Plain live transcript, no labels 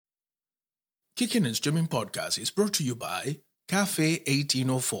Kicking and Streaming Podcast is brought to you by Cafe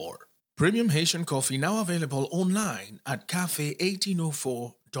 1804. Premium Haitian coffee now available online at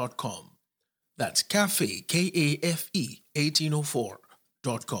cafe1804.com. That's cafe, K-A-F-E,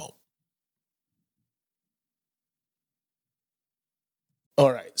 1804.com.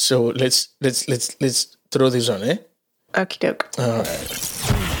 All right, so let's throw this on, eh? Okie doke. All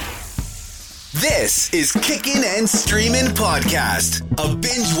right. This is Kickin' and Streamin' Podcast, a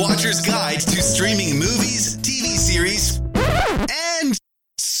binge watcher's guide to streaming movies, TV series, and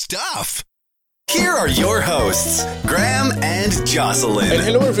stuff. Here are your hosts, Graham and Jocelyn. And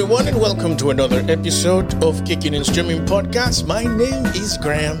hello everyone, and welcome to another episode of Kicking and Streaming Podcast. My name is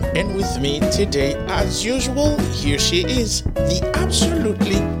Graham, and with me today, as usual, here she is, the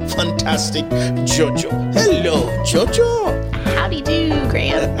absolutely fantastic Jojo. Hello, Jojo. Howdy do,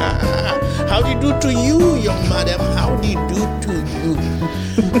 Graham. Howdy do to you, young madam. Howdy do to you.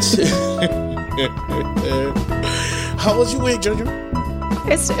 How was your week, Jojo?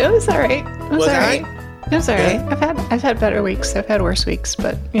 It was all right. It was all right. It was all right. Yeah. I've had better weeks. I've had worse weeks,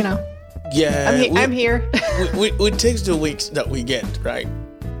 but you know. Yeah, I'm here. we takes the weeks that we get, right?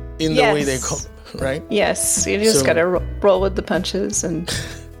 In the way they come, right? Yes, you just gotta roll with the punches and.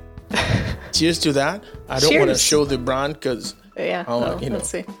 Cheers to that. I don't want to show the brand because. Yeah. Let's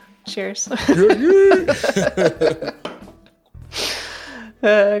see. Cheers.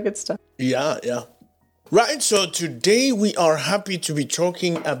 Good stuff. Yeah. Right, so today we are happy to be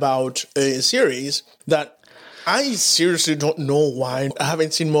talking about a series that I seriously don't know why I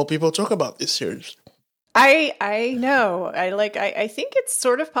haven't seen more people talk about this series. I know. I think it's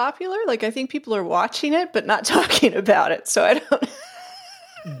sort of popular. Like, I think people are watching it, but not talking about it. So I don't.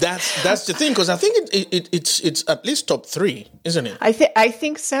 That's the thing, because I think it's at least top 3, isn't it? I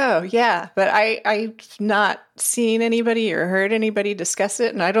think so, yeah. But I've not seen anybody or heard anybody discuss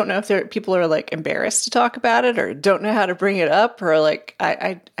it, and I don't know if people are like embarrassed to talk about it or don't know how to bring it up, or like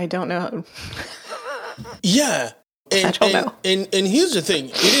I don't know. Yeah. I don't know. And here's the thing: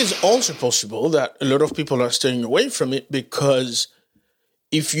 it is also possible that a lot of people are staying away from it because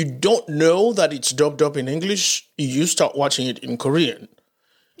if you don't know that it's dubbed up in English, you start watching it in Korean.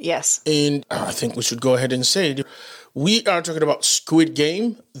 Yes. And I think we should go ahead and say it. We are talking about Squid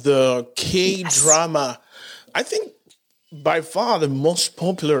Game, the K-drama. Yes. I think by far the most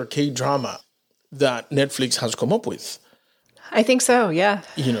popular K-drama that Netflix has come up with. I think so, yeah.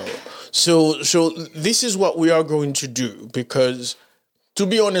 You know, so this is what we are going to do because, to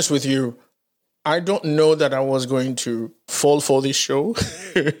be honest with you, I don't know that I was going to fall for this show.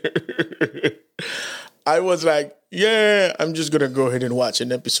 I was like, yeah, I'm just going to go ahead and watch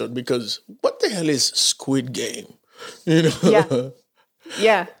an episode because what the hell is Squid Game? You know?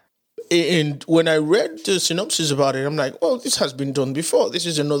 Yeah. And when I read the synopsis about it, I'm like, well, this has been done before. This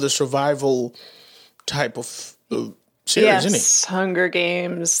is another survival type of series, isn't it? Hunger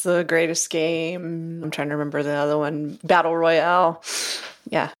Games, The Greatest Game. I'm trying to remember the other one. Battle Royale.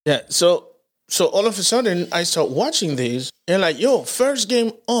 Yeah. Yeah. So all of a sudden, I start watching these and like, yo, first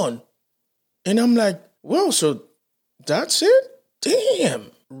game on. And I'm like, well, so that's it? Damn,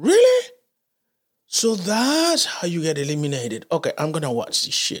 really? So that's how you get eliminated. Okay, I'm going to watch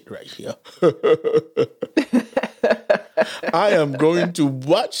this shit right here. I am going to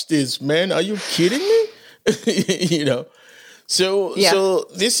watch this, man. Are you kidding me? You know? So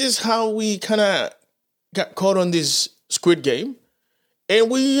this is how we kind of got caught on this Squid Game. And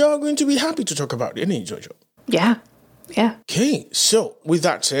we are going to be happy to talk about it, isn't it, Jojo? Yeah. Okay, so with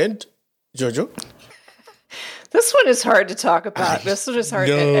that said, Jojo? This one is hard to talk about. This one is hard.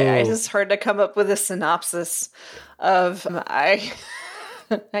 No. It's hard to come up with a synopsis of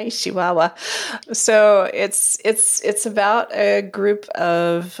Chihuahua. So it's about a group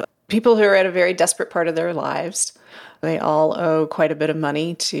of people who are at a very desperate part of their lives. They all owe quite a bit of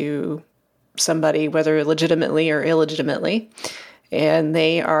money to somebody, whether legitimately or illegitimately. And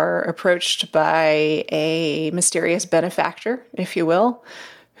they are approached by a mysterious benefactor, if you will,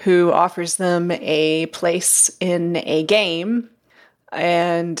 who offers them a place in a game.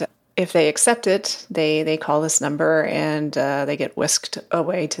 And if they accept it, they call this number and they get whisked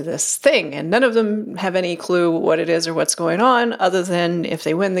away to this thing. And none of them have any clue what it is or what's going on, other than if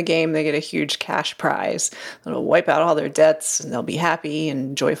they win the game, they get a huge cash prize. It'll wipe out all their debts and they'll be happy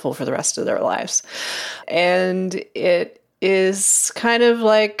and joyful for the rest of their lives. And it is kind of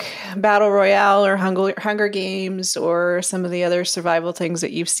like Battle Royale or Hunger Games or some of the other survival things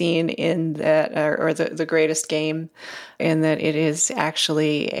that you've seen in that, or the Greatest Game, in that it is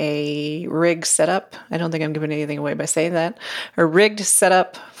actually a rigged setup. I don't think I'm giving anything away by saying that. A rigged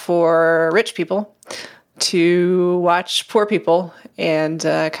setup for rich people to watch poor people and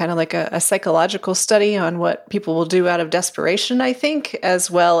kind of like a psychological study on what people will do out of desperation, I think,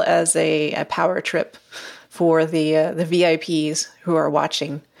 as well as a power trip for the VIPs who are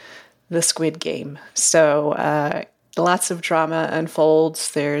watching the Squid Game. So lots of drama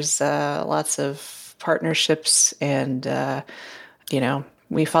unfolds. There's lots of partnerships, and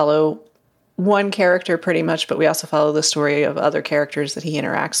we follow one character pretty much, but we also follow the story of other characters that he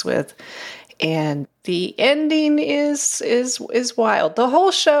interacts with. And the ending is wild. The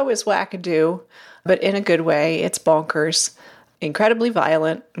whole show is wackadoo, but in a good way. It's bonkers, incredibly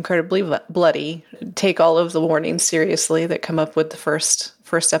violent, incredibly bloody. Take all of the warnings seriously that come up with the first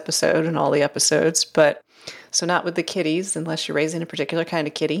episode and all the episodes, but so not with the kitties, unless you're raising a particular kind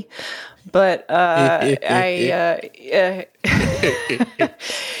of kitty. But it's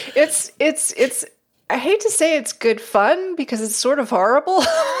I hate to say it's good fun because it's sort of horrible.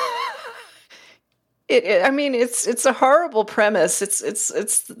 It's a horrible premise. It's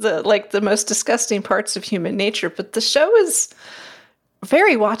the most disgusting parts of human nature, but the show is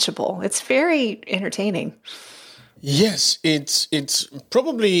very watchable. It's very entertaining. Yes, it's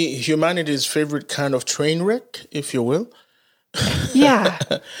probably humanity's favorite kind of train wreck, if you will. Yeah.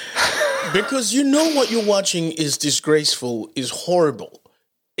 Because you know what you're watching is disgraceful, is horrible.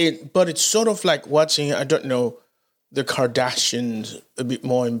 But it's sort of like watching, I don't know, the Kardashians, a bit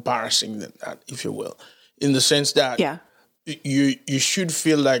more embarrassing than that, if you will. In the sense that you should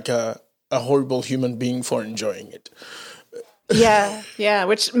feel like a horrible human being for enjoying it. Yeah,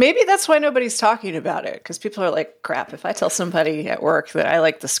 which maybe that's why nobody's talking about it, because people are like, crap, if I tell somebody at work that I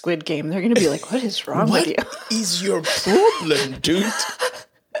like the Squid Game, they're going to be like, what is wrong with you? What is your problem, dude?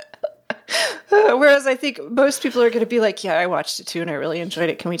 Whereas I think most people are going to be like, yeah, I watched it too and I really enjoyed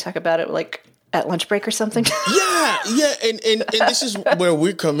it. Can we talk about it like at lunch break or something? Yeah, and this is where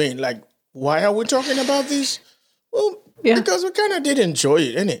we come in. Like, why are we talking about this? Well, because we kind of did enjoy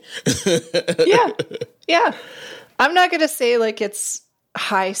it, innit? Yeah. I'm not going to say like it's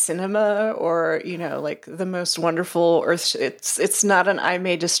high cinema or, like the most wonderful, or it's not an I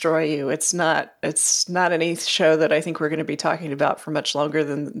May Destroy You. It's not any show that I think we're going to be talking about for much longer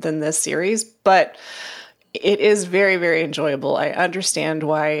than this series, but it is very, very enjoyable. I understand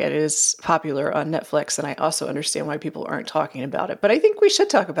why it is popular on Netflix, and I also understand why people aren't talking about it. But I think we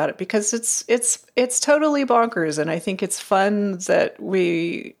should talk about it because it's totally bonkers, and I think it's fun that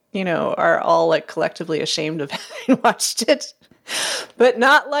we are all like collectively ashamed of having watched it, but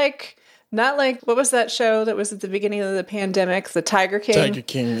not like what was that show that was at the beginning of the pandemic, the Tiger King? Tiger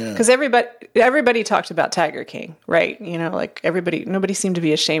King, yeah. Because everybody talked about Tiger King, right? Like nobody seemed to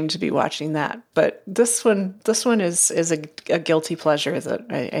be ashamed to be watching that. But this one is a guilty pleasure that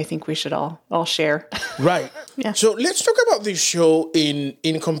I think we should all share. Right. Yeah. So let's talk about this show in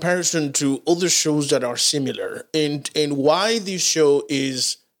comparison to other shows that are similar, and why this show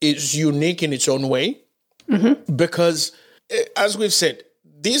is unique in its own way. Mm-hmm. Because, as we've said,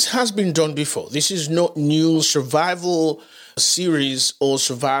 this has been done before. This is not new. Survival series or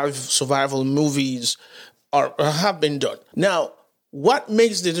survival movies have been done. Now, what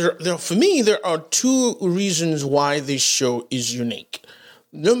makes for me, there are two reasons why this show is unique.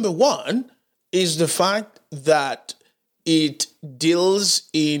 Number one is the fact that it deals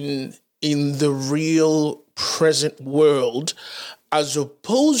in the real present world, as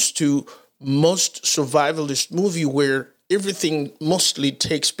opposed to most survivalist movie where everything mostly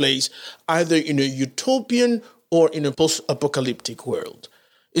takes place either in a utopian or in a post-apocalyptic world.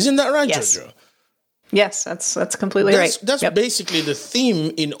 Isn't that right, yes. Jojo? Yes, that's completely right. That's basically the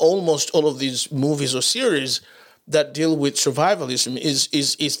theme in almost all of these movies or series that deal with survivalism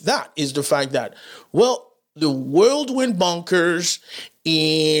is the fact that, well, the world went bonkers,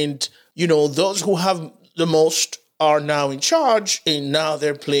 and, those who have the most are now in charge, and now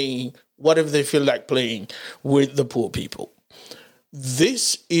they're playing whatever they feel like playing with the poor people.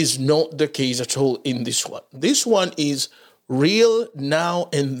 This is not the case at all in this one. This one is real now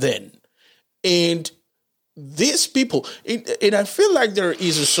and then. And these people, and I feel like there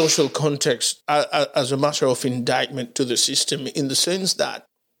is a social context as a matter of indictment to the system, in the sense that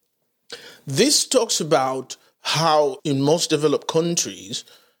this talks about how in most developed countries,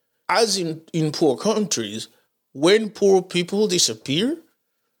 as in poor countries, when poor people disappear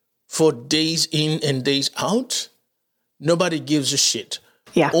for days in and days out, nobody gives a shit.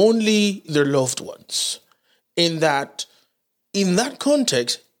 Yeah. Only their loved ones. In that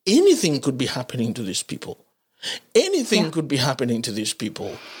context, anything could be happening to these people. Anything could be happening to these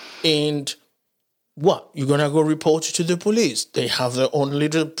people. And what? You're going to go report it to the police. They have their own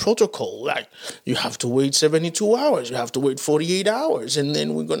little protocol. Like, you have to wait 72 hours. You have to wait 48 hours. And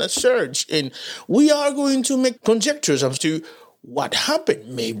then we're going to search. And we are going to make conjectures as to what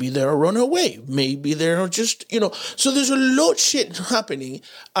happened. Maybe they're a runaway. Maybe they're just, So there's a lot of shit happening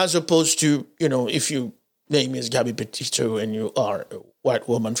as opposed to, if your name is Gabby Petito and you are a white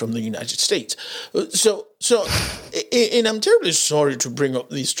woman from the United States. So, and I'm terribly sorry to bring up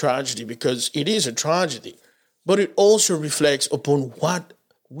this tragedy because it is a tragedy, but it also reflects upon what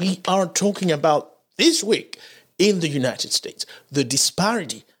we are talking about this week in the United States. The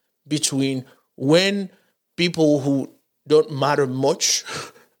disparity between when people who don't matter much,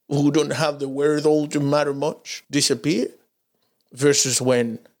 who don't have the wherewithal to matter much, disappear, versus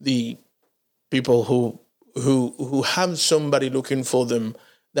when the people who have somebody looking for them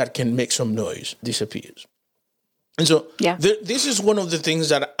that can make some noise disappears. And so this is one of the things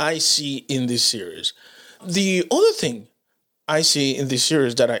that I see in this series. The other thing I see in this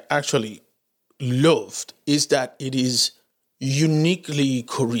series that I actually loved is that it is uniquely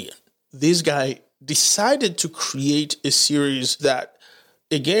Korean. This guy decided to create a series that,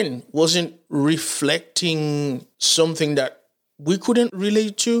 again, wasn't reflecting something that we couldn't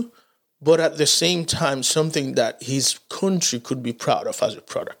relate to, but at the same time, something that his country could be proud of as a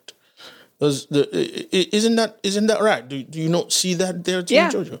product. Isn't that right? Do you not see that there too,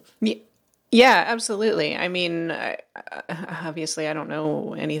 Jojo? Yeah, absolutely. I mean, obviously, I don't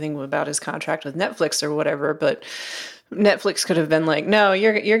know anything about his contract with Netflix or whatever, but Netflix could have been like, no,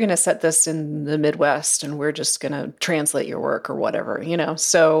 you're going to set this in the Midwest and we're just going to translate your work or whatever,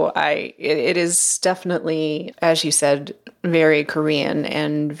 So it is definitely, as you said, very Korean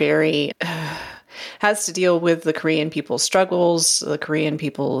and very has to deal with the Korean people's struggles, the Korean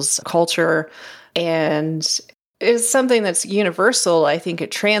people's culture, and is something that's universal. I think it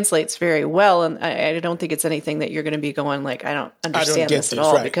translates very well. And I don't think it's anything that you're going to be going like, I don't understand this at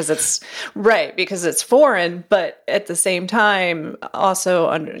all, right? because it's foreign, but at the same time, also,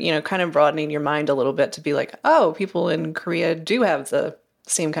 kind of broadening your mind a little bit to be like, oh, people in Korea do have the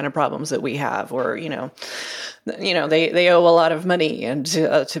same kind of problems that we have, or, they owe a lot of money and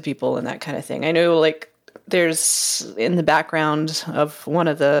to people and that kind of thing. I know, like, there's in the background of one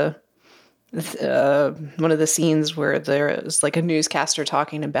of the scenes where there is like a newscaster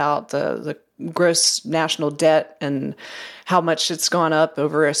talking about the gross national debt and how much it's gone up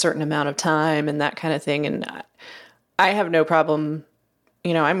over a certain amount of time and that kind of thing. And I have no problem,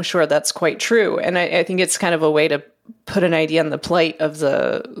 I'm sure that's quite true. And I think it's kind of a way to put an idea on the plight of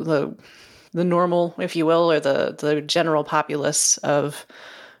the normal, if you will, or the general populace of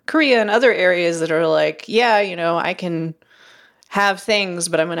Korea and other areas that are like, I can have things,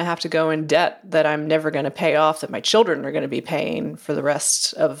 but I'm going to have to go in debt that I'm never going to pay off, that my children are going to be paying for the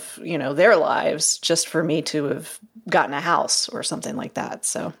rest of, their lives, just for me to have gotten a house or something like that.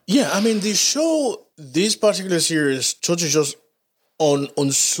 So, yeah, I mean, this particular series touches us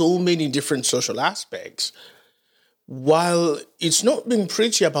on so many different social aspects. While it's not being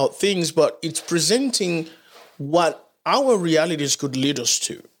preachy about things, but it's presenting what our realities could lead us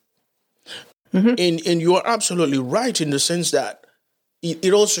to. Mm-hmm. And you are absolutely right in the sense that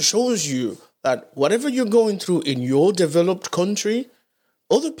it also shows you that whatever you're going through in your developed country,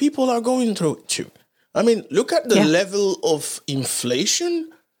 other people are going through it too. I mean, look at the level of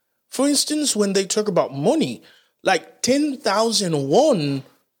inflation. For instance, when they talk about money, like 10,000 won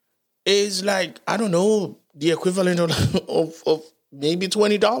is like, I don't know, the equivalent of maybe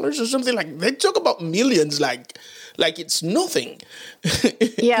 $20 or something. Like, they talk about millions like it's nothing.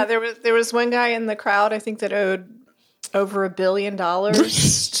 Yeah, there was one guy in the crowd, I think, that owed over $1 billion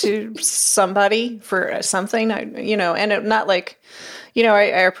to somebody for something, and it, not like,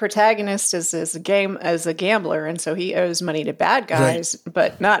 our protagonist is a gambler, and so he owes money to bad guys, right.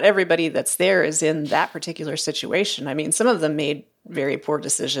 But not everybody that's there is in that particular situation. I mean, some of them made very poor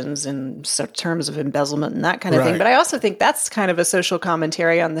decisions in terms of embezzlement and that kind of thing. But I also think that's kind of a social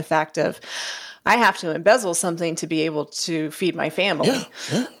commentary on the fact of, I have to embezzle something to be able to feed my family,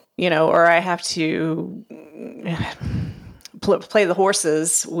 or I have to play the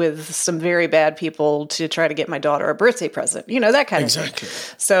horses with some very bad people to try to get my daughter a birthday present, that kind of thing.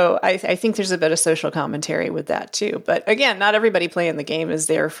 So I think there's a bit of social commentary with that too. But again, not everybody playing the game is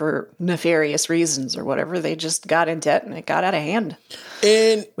there for nefarious reasons or whatever. They just got in debt and it got out of hand.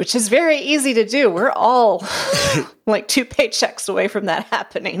 Which is very easy to do. We're all like 2 paychecks away from that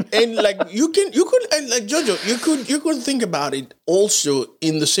happening. And like you could, and like Jojo, you could think about it also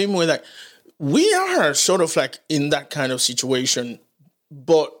in the same way that we are sort of like in that kind of situation,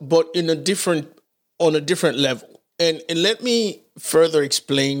 but on a different level. And let me further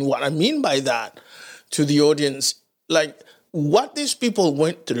explain what I mean by that to the audience. Like, what these people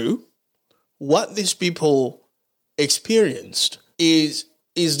went through, what these people experienced is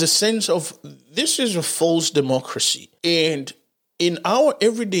the sense of this is a false democracy. And in our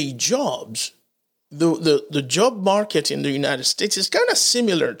everyday jobs, the job market in the United States is kind of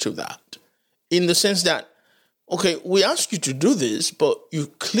similar to that, in the sense that, okay, we ask you to do this, but you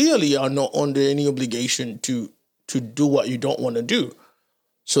clearly are not under any obligation to do what you don't want to do.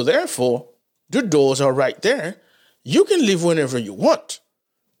 So therefore, the doors are right there. You can leave whenever you want.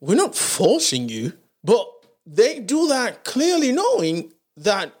 We're not forcing you, but they do that clearly knowing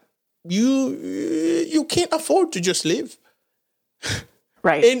that you can't afford to just leave.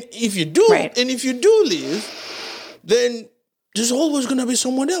 Right. And if you do, leave, then there's always going to be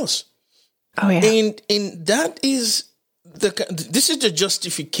someone else. Oh yeah. And that is this is the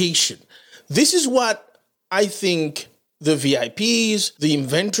justification. This is what I think the VIPs, the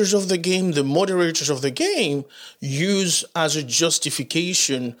inventors of the game, the moderators of the game use as a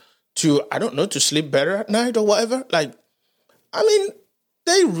justification to, I don't know, to sleep better at night or whatever. Like, I mean,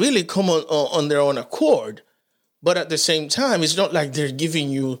 they really come on their own accord. But at the same time, it's not like they're giving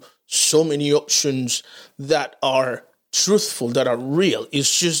you so many options that are truthful, that are real.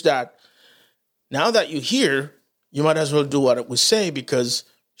 It's just that now that you're here, you might as well do what it would say, because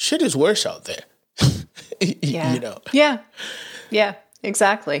shit is worse out there. Yeah. You know? Yeah,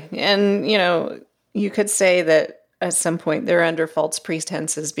 exactly. And, you could say that at some point they're under false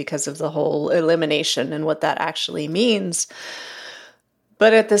pretenses because of the whole elimination and what that actually means.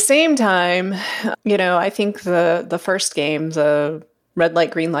 But at the same time, I think the first game, the red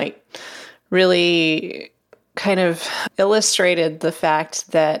light, green light, really kind of illustrated the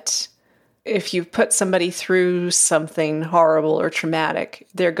fact that if you put somebody through something horrible or traumatic,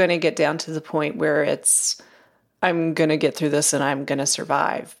 they're going to get down to the point where it's, I'm going to get through this and I'm going to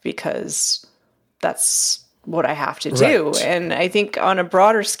survive because that's what I have to do. Right. And I think on a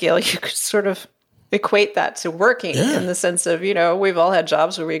broader scale, you could sort of equate that to working in the sense of, we've all had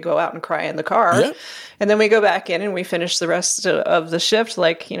jobs where we go out and cry in the car and then we go back in and we finish the rest of the shift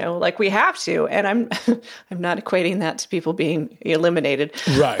like we have to. And I'm not equating that to people being eliminated.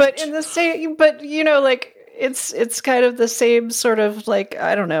 Right. But in the same, it's kind of the same sort of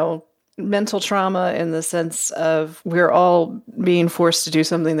I don't know, mental trauma in the sense of we're all being forced to do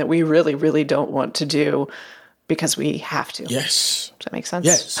something that we really, really don't want to do because we have to. Yes. Does that make sense?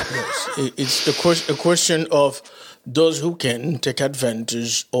 Yes. It's a question of those who can take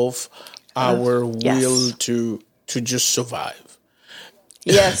advantage of our will to just survive.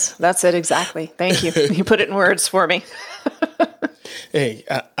 Yes, that's it exactly. Thank you. You put it in words for me. Hey,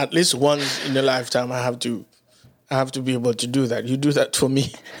 at least once in a lifetime, I have to be able to do that. You do that for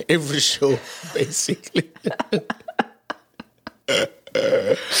me every show, basically.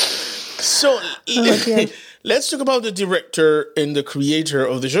 So let's talk about the director and the creator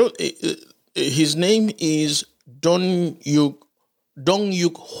of the show. His name is Dong-Yuk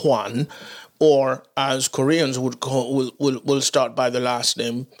Hwan, or as Koreans would call, will start by the last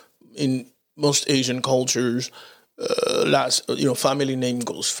name. In most Asian cultures, family name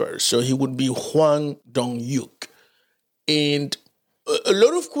goes first. So he would be Hwang Dong-Yuk. And a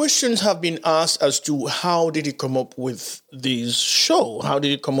lot of questions have been asked as to how did he come up with this show? How did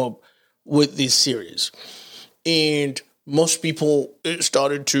he come up with this series? And most people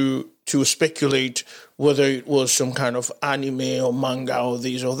started to speculate whether it was some kind of anime or manga or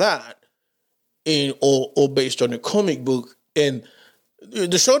this or that, or based on a comic book. And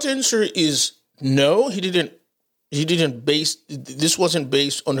the short answer is no, he didn't base, this wasn't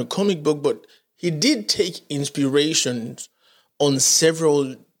based on a comic book, but he did take inspirations on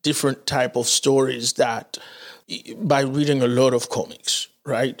several different type of stories that by reading a lot of comics,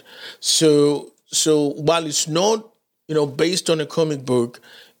 right? So while it's not, based on a comic book,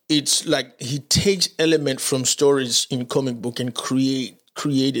 it's like he takes elements from stories in comic book and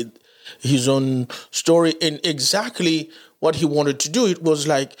created his own story. And exactly what he wanted to do, it was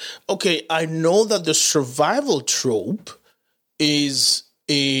like, okay, I know that the survival trope is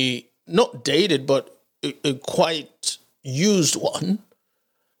a not dated, but a quite used one.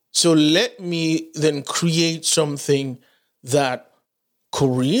 So let me then create something that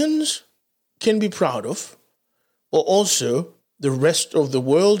Koreans can be proud of, or also the rest of the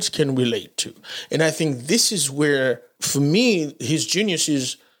world can relate to. And I think this is where, for me, his genius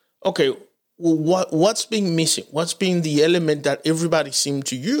is, okay, well, what's being missing? What's being the element that everybody seemed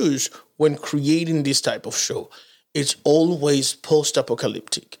to use when creating this type of show? It's always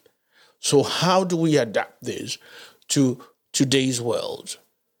post-apocalyptic. So how do we adapt this to today's world?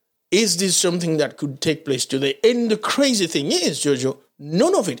 Is this something that could take place today? And the crazy thing is, Jojo,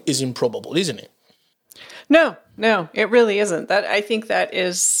 none of it is improbable, isn't it? No, it really isn't. That I think that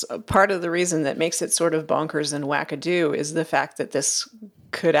is part of the reason that makes it sort of bonkers and wackadoo is the fact that this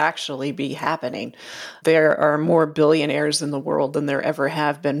could actually be happening. There are more billionaires in the world than there ever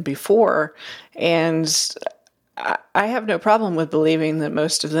have been before. And I have no problem with believing that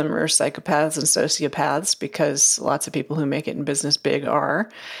most of them are psychopaths and sociopaths, because lots of people who make it in business big are.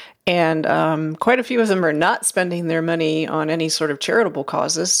 And quite a few of them are not spending their money on any sort of charitable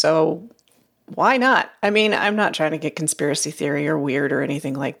causes. So why not? I mean, I'm not trying to get conspiracy theory or weird or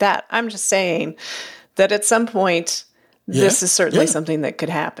anything like that. I'm just saying that at some point, this is certainly something that could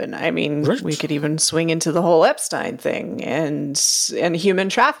happen. I mean, we could even swing into the whole Epstein thing and human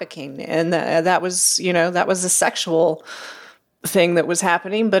trafficking. And that was a sexual thing that was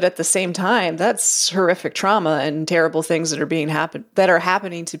happening. But at the same time, that's horrific trauma and terrible things that are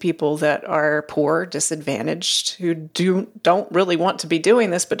happening to people that are poor, disadvantaged, who don't really want to be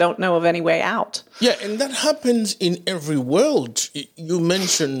doing this, but don't know of any way out. Yeah, and that happens in every world. You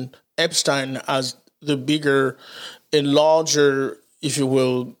mentioned Epstein as the bigger and larger, if you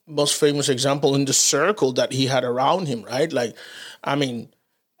will, most famous example in the circle that he had around him, right? Like, I mean,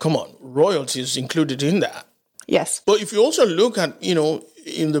 come on, royalty is included in that. Yes. But if you also look at,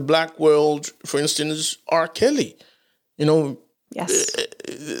 in the black world, for instance, R. Kelly, yes,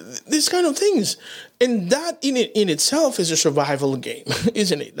 these kind of things. And that in itself is a survival game,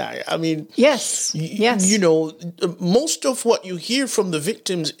 isn't it? I mean, yes. Most of what you hear from the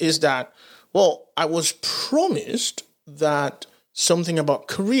victims is that, well, I was promised that something about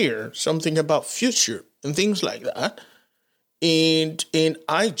career, something about future, and things like that. And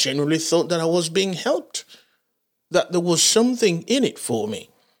I genuinely thought that I was being helped, that there was something in it for me.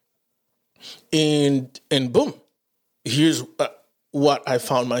 And boom, here's what I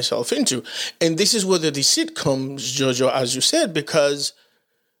found myself into. And this is where the deceit comes, Jojo, as you said, because,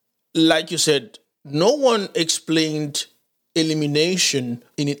 like you said, no one explained elimination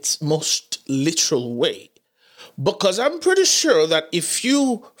in its most literal way. Because I'm pretty sure that if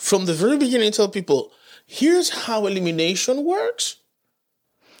you, from the very beginning, tell people, here's how elimination works,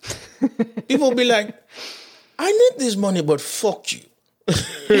 people will be like, I need this money, but fuck you.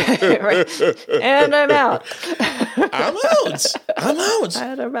 Right. And I'm out. I'm out.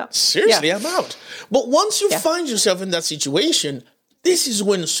 And I'm out. Seriously, I'm out. But once you find yourself in that situation, this is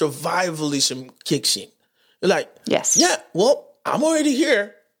when survivalism kicks in. You're like, yes. Yeah, well, I'm already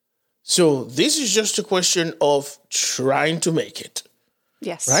here. So this is just a question of trying to make it.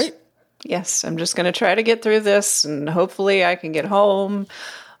 Yes. Right? Yes. I'm just going to try to get through this, and hopefully I can get home,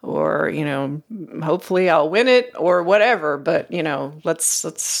 or, hopefully I'll win it or whatever. But, let's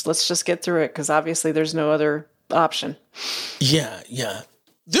just get through it, because obviously there's no other option. Yeah.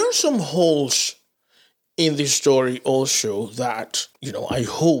 There are some holes in this story also that, I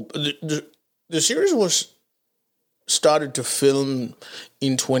hope the series was started to film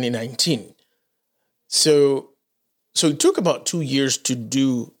in 2019. So it took about 2 years to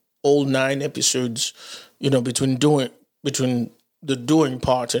do all 9 episodes, between the doing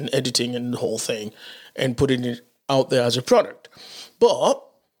part and editing and the whole thing, and putting it out there as a product. But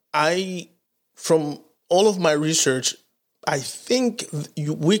from all of my research, I think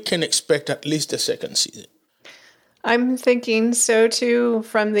we can expect at least a second season. I'm thinking so too.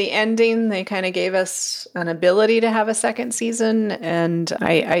 From the ending, they kind of gave us an ability to have a second season. And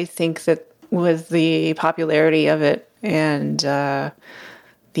I think that with the popularity of it and the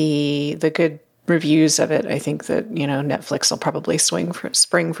good reviews of it, I think that, Netflix will probably spring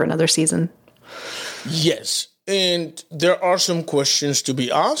for another season. Yes. And there are some questions to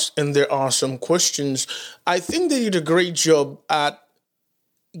be asked, and there are some questions. I think they did a great job at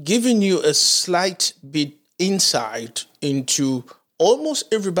giving you a slight bit insight into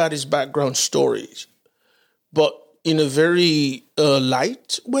almost everybody's background stories, but in a very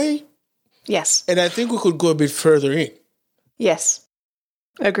light way. Yes. And I think we could go a bit further in. Yes.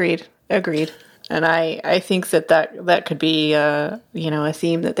 Agreed. And I think that could be, a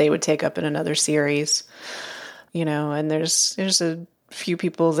theme that they would take up in another series, and there's a few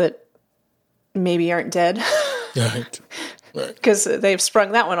people that maybe aren't dead. Right. Because they've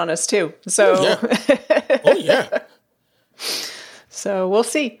sprung that one on us too. So, Oh, yeah. So we'll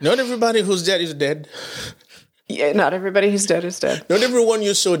see. Not everybody who's dead is dead. Yeah, not everybody who's dead is dead. Not everyone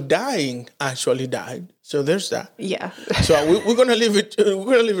you saw dying actually died. So there's that. Yeah. So we're gonna leave it. We're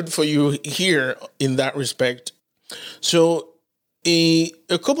gonna leave it for you here in that respect. So a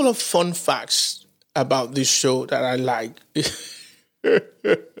couple of fun facts about this show that I like.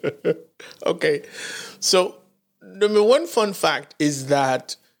 Okay, so number one fun fact is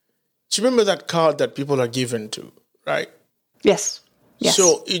that So remember that card that people are given to, right? Yes. Yes.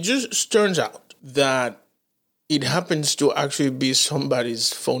 So it just turns out that it happens to actually be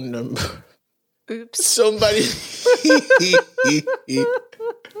somebody's phone number. Oops. Somebody.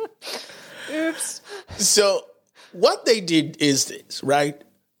 Oops. So what they did is this, right?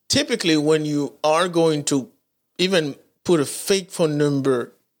 Typically, when you are going to even put a fake phone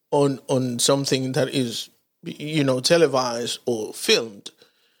number on something that is, televised or filmed,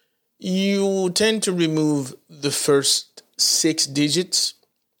 you tend to remove the first 6 digits.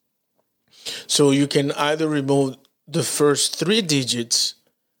 So you can either remove the first 3 digits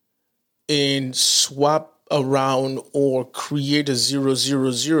and swap around or create a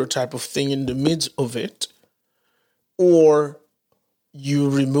 000 type of thing in the midst of it, or you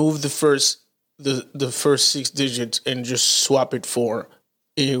remove the first 6 digits and just swap it for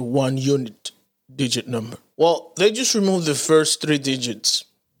a 1 unit digit number. Well, they just remove the first 3 digits.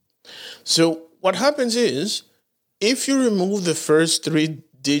 So what happens is, if you remove the first 3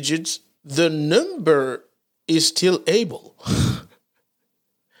 digits, the number is still able.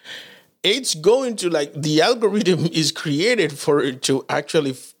 It's going to, the algorithm is created for it to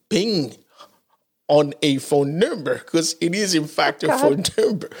actually ping on a phone number, because it is in fact a phone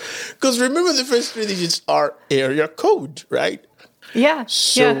number. Because remember, the first 3 digits are area code, right? Yeah.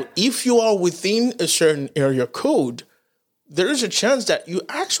 So if you are within a certain area code, there is a chance that you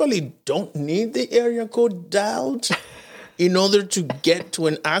actually don't need the area code dialed in order to get to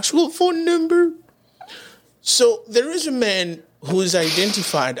an actual phone number. So there is a man who is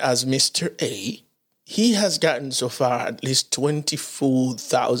identified as Mr. A. He has gotten so far at least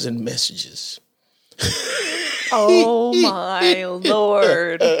 24,000 messages. Oh my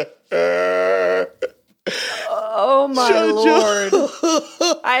Lord. Oh my Lord.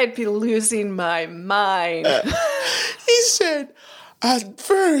 I'd be losing my mind. He said, at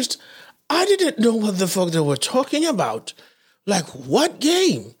first, I didn't know what the fuck they were talking about. Like, what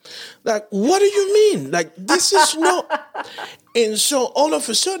game? Like, what do you mean? Like, this is not... And so all of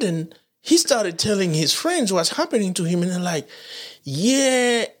a sudden, he started telling his friends what's happening to him. And they're like,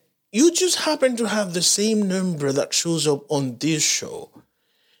 yeah, you just happen to have the same number that shows up on this show.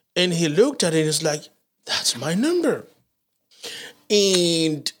 And he looked at it and was like, that's my number.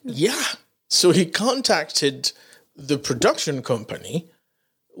 And yeah, so he contacted the production company,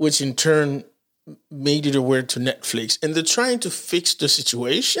 which in turn made it aware to Netflix. And they're trying to fix the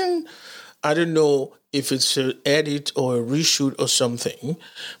situation. I don't know if it's an edit or a reshoot or something.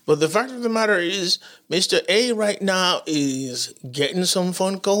 But the fact of the matter is, Mr. A right now is getting some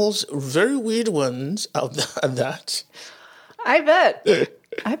phone calls, very weird ones out at that. I bet.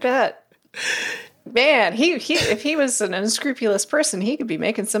 Man, he if he was an unscrupulous person, he could be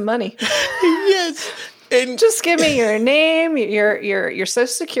making some money. Yes. And just give me your name, your social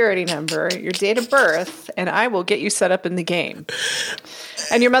security number, your date of birth, and I will get you set up in the game.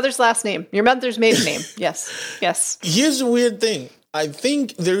 And your mother's last name, your mother's maiden name. Yes. Here's the weird thing. I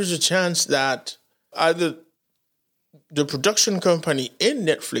think there's a chance that either the production company and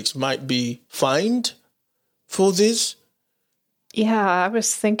Netflix might be fined for this. Yeah, I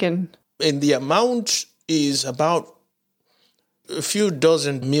was thinking. And the amount is about a few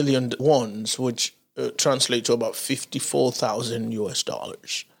dozen million ones, which translate to about $54,000 US.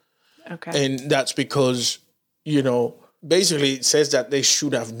 Okay. And that's because, basically it says that they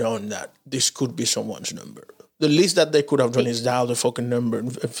should have known that this could be someone's number. The least that they could have done is dial the fucking number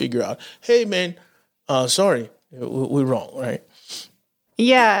and figure out, hey, man, sorry, we're wrong, right?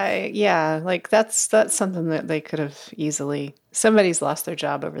 Yeah. Like that's something that they could have easily, somebody's lost their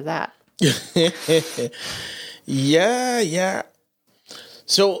job over that. Yeah.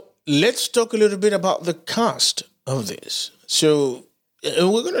 So let's talk a little bit about the cast of this. So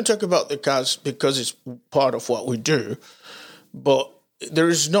we're going to talk about the cast because it's part of what we do, but there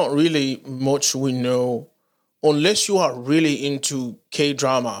is not really much we know unless you are really into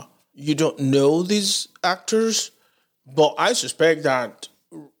K-drama. You don't know these actors, but I suspect that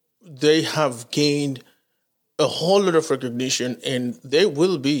they have gained a whole lot of recognition, and you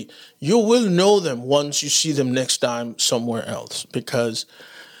will know them once you see them next time somewhere else, because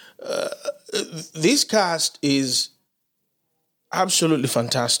this cast is absolutely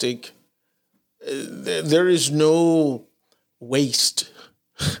fantastic. There is no waste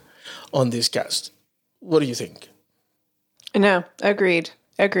on this cast. What do you think? No, agreed.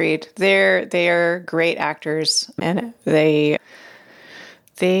 They are great actors, and they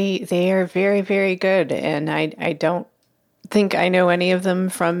are very, very good. And I don't think I know any of them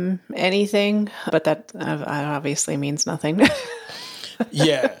from anything, but that obviously means nothing.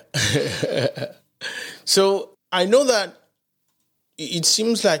 Yeah. So I know that it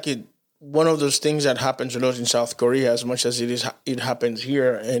seems like one of those things that happens a lot in South Korea, as much as it happens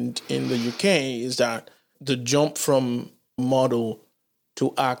here and in the UK, is that the jump from model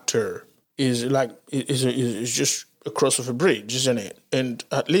to actor is just across of a bridge, isn't it? And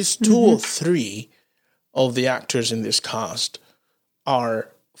at least two or three of the actors in this cast are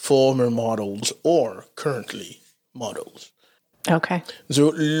former models or currently models. Okay. So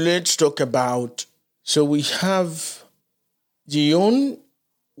let's talk about. So we have Ji-yoon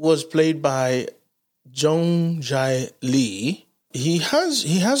was played by Jung Jae Lee. He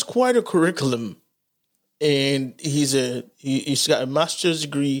has quite a curriculum, and he's got a master's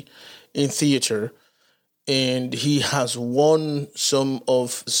degree in theater, and he has won some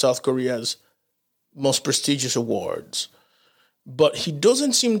of South Korea's most prestigious awards. But he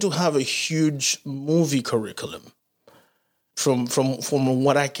doesn't seem to have a huge movie curriculum. From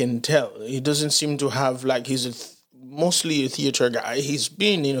what I can tell, he doesn't seem to have, like, he's mostly a theater guy. He's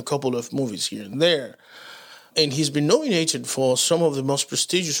been in a couple of movies here and there, and he's been nominated for some of the most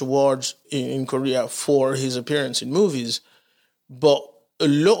prestigious awards in Korea for his appearance in movies. But a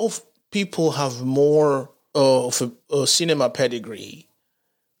lot of people have more of a cinema pedigree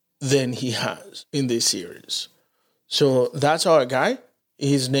than he has in this series. So that's our guy.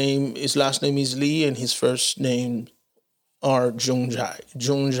 His last name is Lee, and his first name are Jung Jae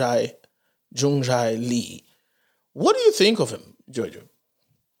Lee. What do you think of him, Jojo?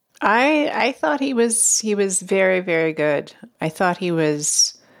 I thought he was very, very good. I thought he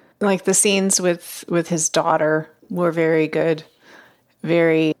was, like, the scenes with his daughter were very good,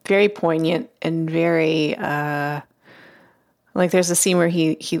 very, very poignant, and very like, there's a scene where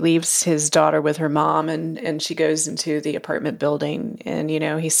he leaves his daughter with her mom, and she goes into the apartment building, and, you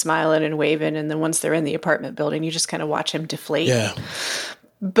know, he's smiling and waving, and then once they're in the apartment building, you just kind of watch him deflate. Yeah.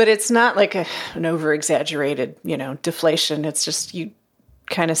 But it's not like an over-exaggerated, you know, deflation. It's just, you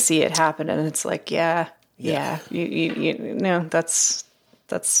kind of see it happen, and it's like, yeah. You know, that's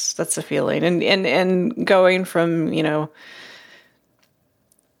a feeling. And going from, you know,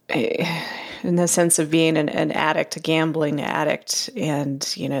 in the sense of being an addict, a gambling addict,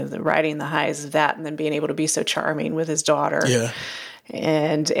 and, you know, riding the highs of that, and then being able to be so charming with his daughter. Yeah.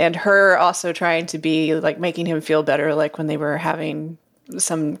 And her also trying to be, like, making him feel better, like when they were having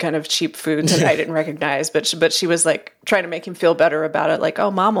some kind of cheap food that I didn't recognize, but she was, like, trying to make him feel better about it, like,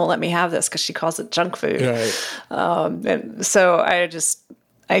 oh, mom won't let me have this because she calls it junk food. Right. And so I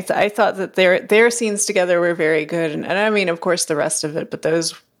thought that their scenes together were very good, and I mean, of course, the rest of it, but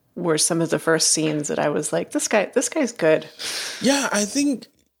those were some of the first scenes that I was like, this guy's good. Yeah, I think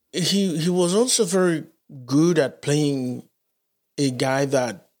he was also very good at playing a guy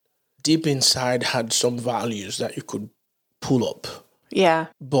that deep inside had some values that you could pull up. Yeah.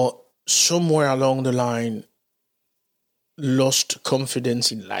 But somewhere along the line, lost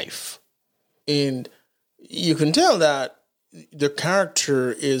confidence in life. And you can tell that the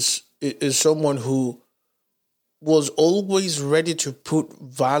character is someone who was always ready to put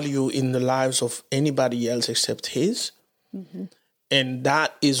value in the lives of anybody else except his. Mm-hmm. And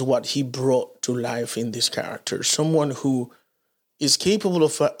that is what he brought to life in this character. Someone who is capable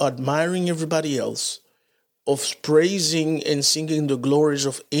of admiring everybody else, of praising and singing the glories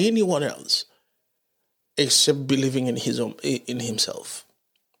of anyone else, except believing in in himself.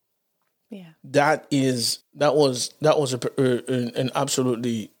 Yeah, that was an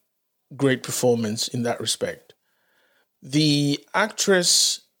absolutely great performance in that respect. The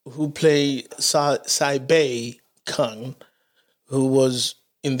actress who played Sae-bae Kang, who was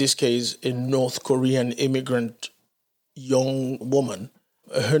in this case a North Korean immigrant young woman,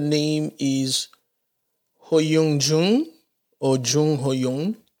 her name is Ho Young-jung or Jung Ho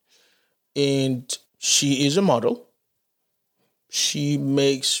Young, and she is a model. She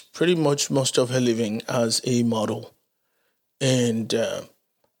makes pretty much most of her living as a model, and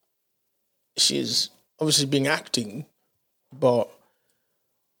she's obviously been acting, but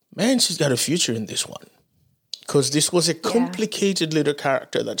man, she's got a future in this one, because this was a complicated little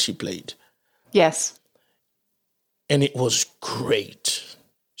character that she played. Yes. And it was great.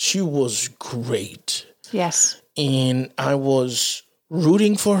 She was great. Yes. And I was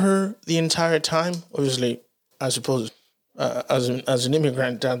rooting for her the entire time. Obviously, I suppose as an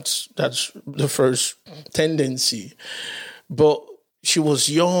immigrant, that's the first tendency. But she was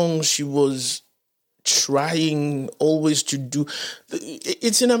young. She was trying always to do.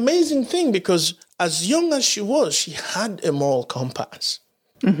 It's an amazing thing, because as young as she was, she had a moral compass,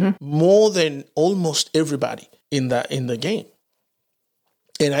 more than almost everybody in the game.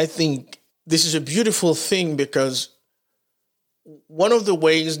 And I think this is a beautiful thing, because one of the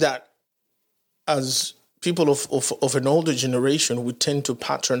ways that as people of an older generation would tend to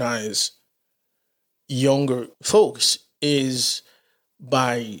patronize younger folks is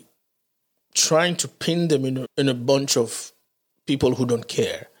by trying to pin them in a bunch of people who don't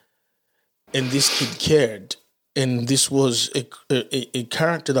care. And this kid cared. And this was a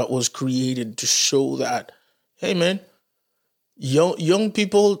character that was created to show that, hey, man, young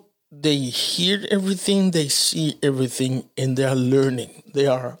people, they hear everything, they see everything, and they are learning. They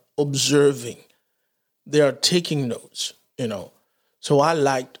are observing. They are taking notes, So I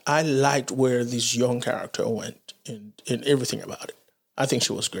liked where this young character went and everything about it. I think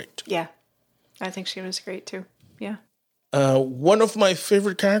she was great. Yeah, I think she was great too. Yeah. One of my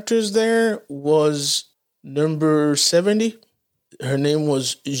favorite characters there was number 70. Her name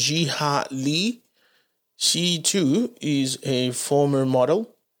was Jiha Lee. She too is a former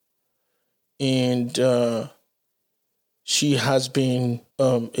model, and she has been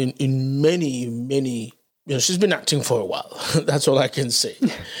in many. She's been acting for a while. That's all I can say.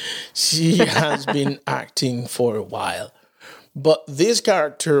 She has been acting for a while, but this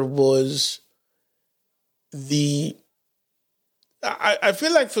character was I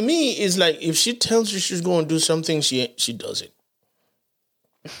feel like for me is like if she tells you she's going to do something, she does it.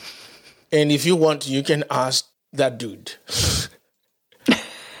 And if you want to, you can ask that dude.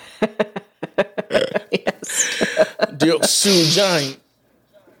 Yes. Deok Soo Jang.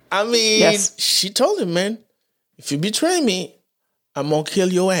 I mean, Yes. She told him, man, if you betray me, I'm going to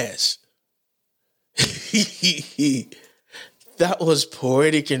kill your ass. That was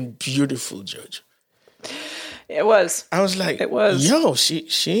poetic and beautiful, Judge. It was. I was like, It was. yo, she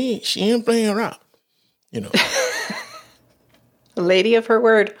ain't playing around, A lady of her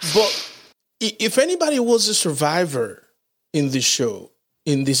word. But if anybody was a survivor in this show,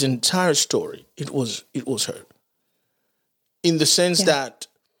 in this entire story, it was her. In the sense that,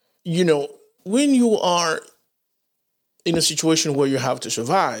 when you are in a situation where you have to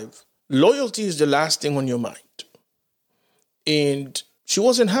survive, loyalty is the last thing on your mind. And she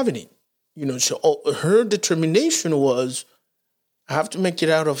wasn't having it. Her determination was, I have to make it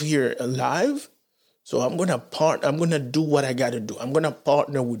out of here alive. So I'm going to do what I got to do. I'm going to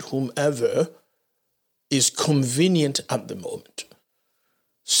partner with whomever is convenient at the moment.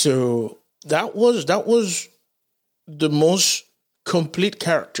 So that was the most complete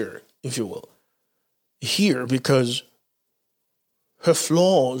character, if you will, here, because her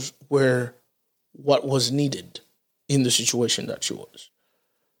flaws were what was needed in the situation that she was.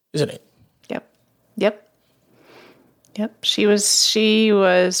 Isn't it? Yep. She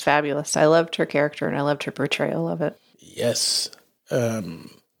was fabulous. I loved her character and I loved her portrayal of it. Yes. There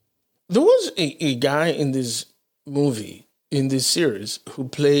was a guy in this movie, in this series, who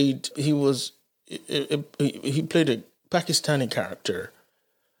played a Pakistani character,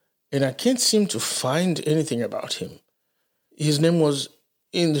 and I can't seem to find anything about him. His name was,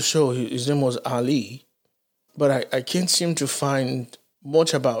 in the show, his name was Ali, but I can't seem to find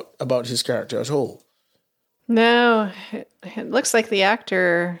much about his character at all. No, it looks like the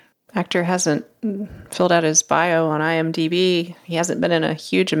actor hasn't filled out his bio on IMDb. He hasn't been in a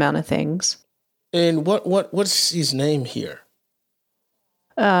huge amount of things. And what's his name here?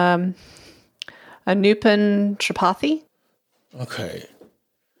 Anupam Tripathi. Okay.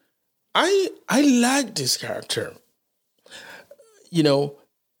 I like this character.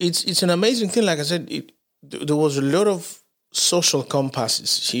 It's an amazing thing. Like I said, there was a lot of social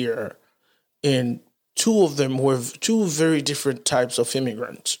compasses here, and two of them were two very different types of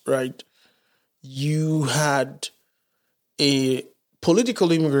immigrants, right? You had a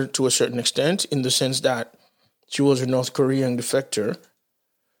political immigrant to a certain extent, in the sense that she was a North Korean defector.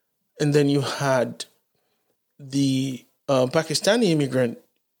 And then you had the Pakistani immigrant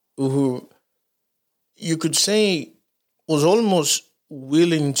who you could say was almost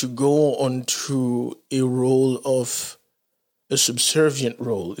willing to go onto a role of a subservient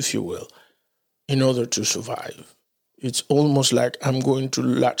role, if you will, in order to survive. It's almost like I'm going to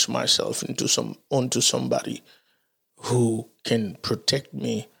latch myself onto somebody who can protect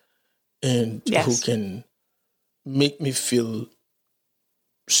me and who can make me feel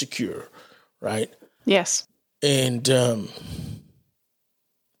secure, right? Yes. And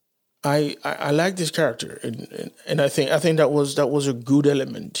I like this character, and I think that was a good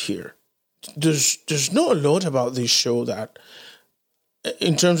element here. There's not a lot about this show that,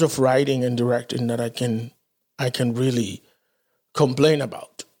 in terms of writing and directing, that I can really complain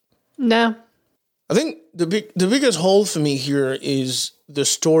about. No. I think the biggest hole for me here is the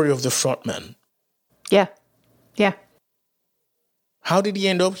story of the frontman. Yeah. How did he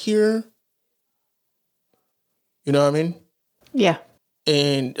end up here? You know what I mean? Yeah.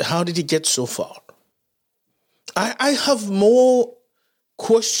 And how did he get so far? I have more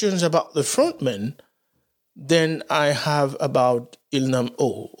questions about the frontman than I have about Ilnam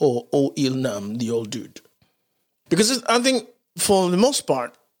O or O Ilnam, the old dude. Because I think for the most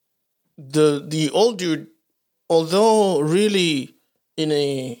part, the old dude, although really in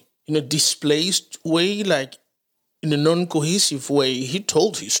a displaced way, like in a non-cohesive way, he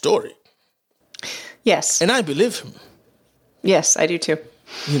told his story. Yes. And I believe him. Yes, I do too.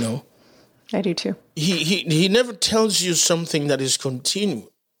 You know. I do too. He never tells you something that is continuous,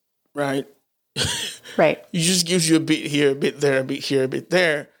 right? Right. He just gives you a bit here, a bit there, a bit here, a bit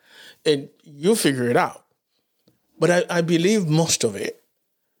there, and you figure it out. But I believe most of it.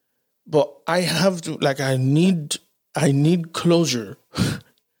 But I have to, like, I need closure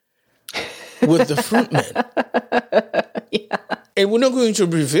with the frontman. Yeah. And we're not going to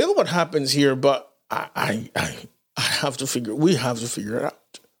reveal what happens here, but we have to figure it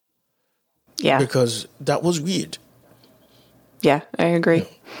out. Yeah. Because that was weird. Yeah, I agree. Yeah.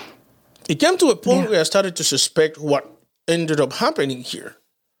 It came to a point where I started to suspect what ended up happening here,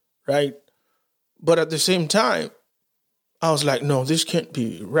 right? But at the same time, I was like, no, this can't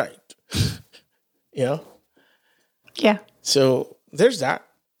be right. You know? Yeah. So there's that.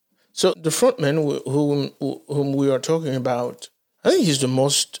 So the frontman whom we are talking about, I think he's the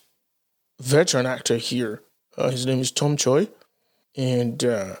most veteran actor here. His name is Tom Choi. And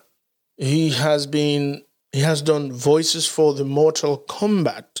he has done voices for the Mortal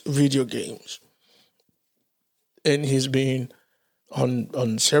Kombat video games. And he's been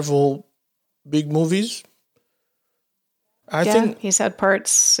on several big movies. I think he's had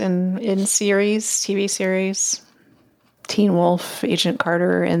parts in series, TV series, Teen Wolf, Agent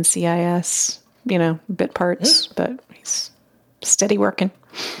Carter, NCIS, bit parts, but he's steady working.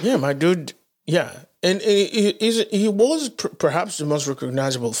 Yeah, my dude. Yeah. And he was perhaps the most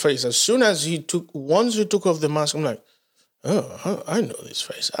recognizable face. As soon as once he took off the mask, I'm like, oh, I know this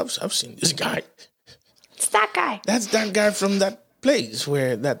face. I've seen this guy. It's that guy. That's that guy from that place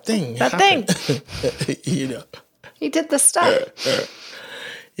where that thing happened. thing. He did the stuff.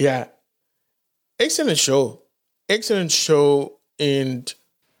 Yeah. Excellent show. And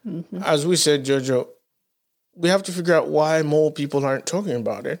as we said, Jojo, we have to figure out why more people aren't talking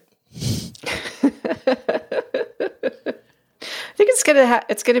about it. I think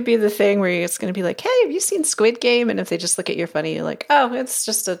it's gonna be the thing where it's gonna be like, hey, have you seen Squid Game? And if they just look at you funny, you're like, oh, it's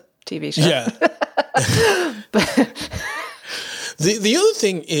just a TV show. Yeah. The other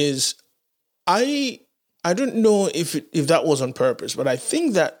thing is, I don't know if that was on purpose, but I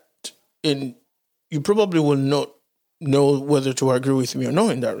think that you probably will not know whether to agree with me or not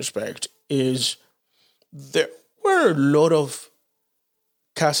in that respect, is there were a lot of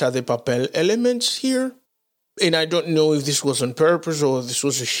Casa de Papel elements here. And I don't know if this was on purpose or this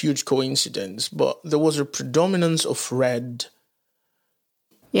was a huge coincidence, but there was a predominance of red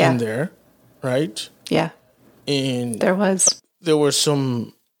in there, right? Yeah. And there were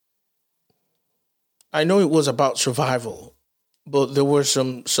some, I know it was about survival, but there were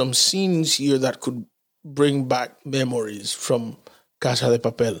some scenes here that could bring back memories from Casa de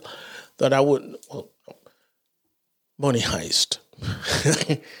Papel that I would, Money Heist.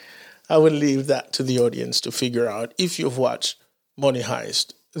 I will leave that to the audience to figure out. If you've watched Money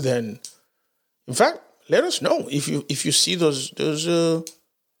Heist, then, in fact, let us know if you see those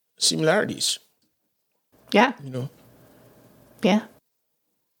similarities. Yeah. Yeah.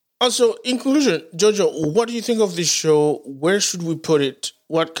 Also, in conclusion, Jojo, what do you think of this show? Where should we put it?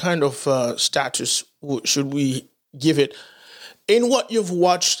 What kind of status should we give it? In what you've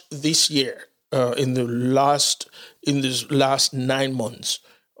watched this year, in this last 9 months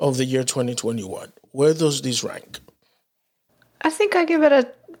of the year 2021, where does this rank? I think I give it a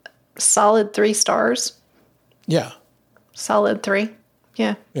solid 3 stars. Yeah. Solid 3.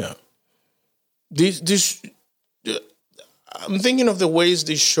 Yeah. Yeah. This I'm thinking of the ways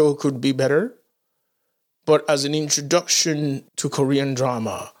this show could be better, but as an introduction to Korean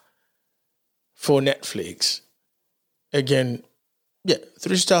drama for Netflix, again,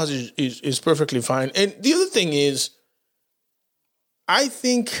 3 stars is perfectly fine. And the other thing is, I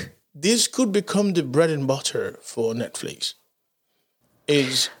think this could become the bread and butter for Netflix.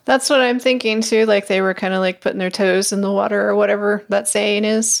 That's what I'm thinking too. Like they were kind of like putting their toes in the water or whatever that saying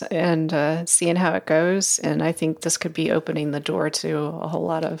is, and seeing how it goes. And I think this could be opening the door to a whole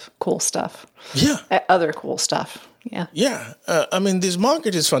lot of cool stuff. Yeah. Other cool stuff. Yeah. Yeah. I mean, this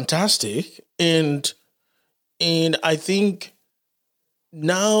market is fantastic. And I think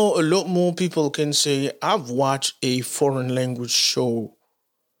now a lot more people can say, I've watched a foreign language show,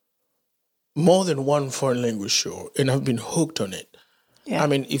 more than one foreign language show, and I've been hooked on it. Yeah. I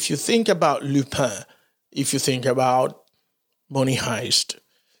mean, if you think about Lupin, if you think about Money Heist,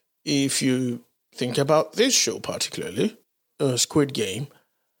 if you think about this show particularly, Squid Game,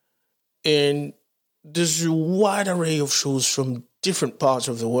 and there's a wide array of shows from different parts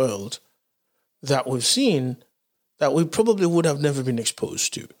of the world that we've seen that we probably would have never been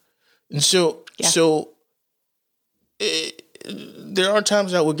exposed to. And so there are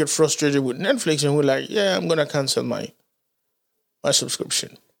times that we get frustrated with Netflix and we're like, yeah, I'm going to cancel my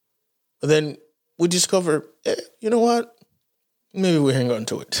subscription. But then we discover, you know what? Maybe we hang on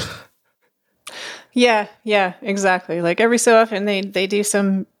to it. Yeah, exactly. Like every so often they do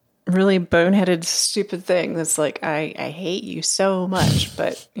some really boneheaded, stupid thing that's like, I hate you so much,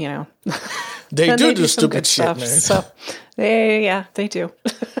 but you know. They do stupid shit, stuff, man. So they do.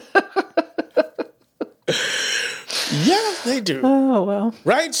 Yeah, they do. Oh, well.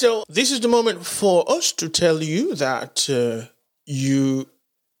 Right, so this is the moment for us to tell you that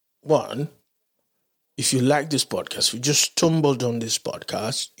if you like this podcast, you just stumbled on this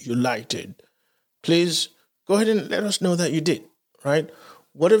podcast, you liked it, please go ahead and let us know that you did, right?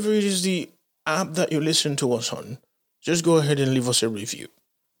 Whatever it is the app that you listen to us on, just go ahead and leave us a review,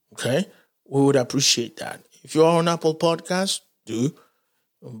 okay? We would appreciate that. If you are on Apple Podcasts, do.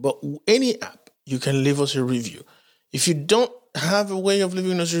 But any app, you can leave us a review. If you don't have a way of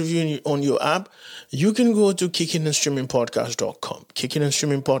leaving us a review on your app, you can go to kickingandstreamingpodcast.com,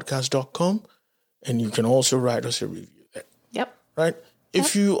 kickingandstreamingpodcast.com, and you can also write us a review there. Yep. Right?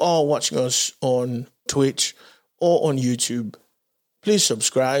 If you are watching us on Twitch or on YouTube, please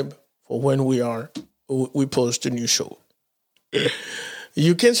subscribe for when we post a new show.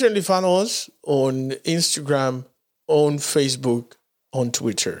 You can certainly follow us on Instagram, on Facebook, on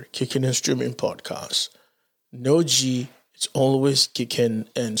Twitter, Kicking and Streaming Podcast. No G, it's always Kicking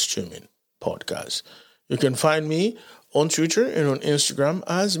and Streaming Podcast. You can find me on Twitter and on Instagram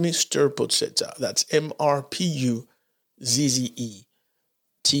as Mr. Putzeta. That's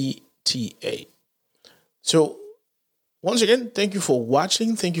MRPUZZETTA. So, once again, thank you for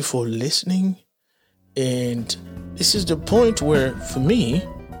watching. Thank you for listening. And this is the point where, for me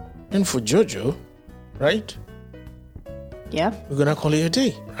and for Jojo, right? Yeah. We're going to call it a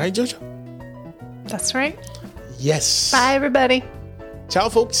day. Right, Jojo? That's right. Yes. Bye, everybody. Ciao,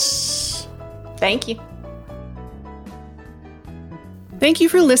 folks. Thank you. Thank you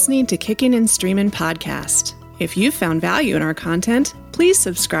for listening to Kickin' and Streamin' Podcast. If you found value in our content, please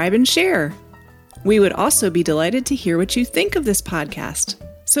subscribe and share. We would also be delighted to hear what you think of this podcast.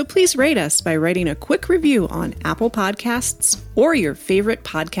 So please rate us by writing a quick review on Apple Podcasts or your favorite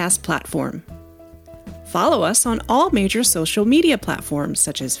podcast platform. Follow us on all major social media platforms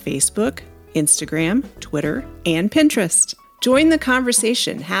such as Facebook, Instagram, Twitter, and Pinterest. Join the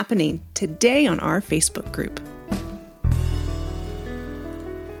conversation happening today on our Facebook group.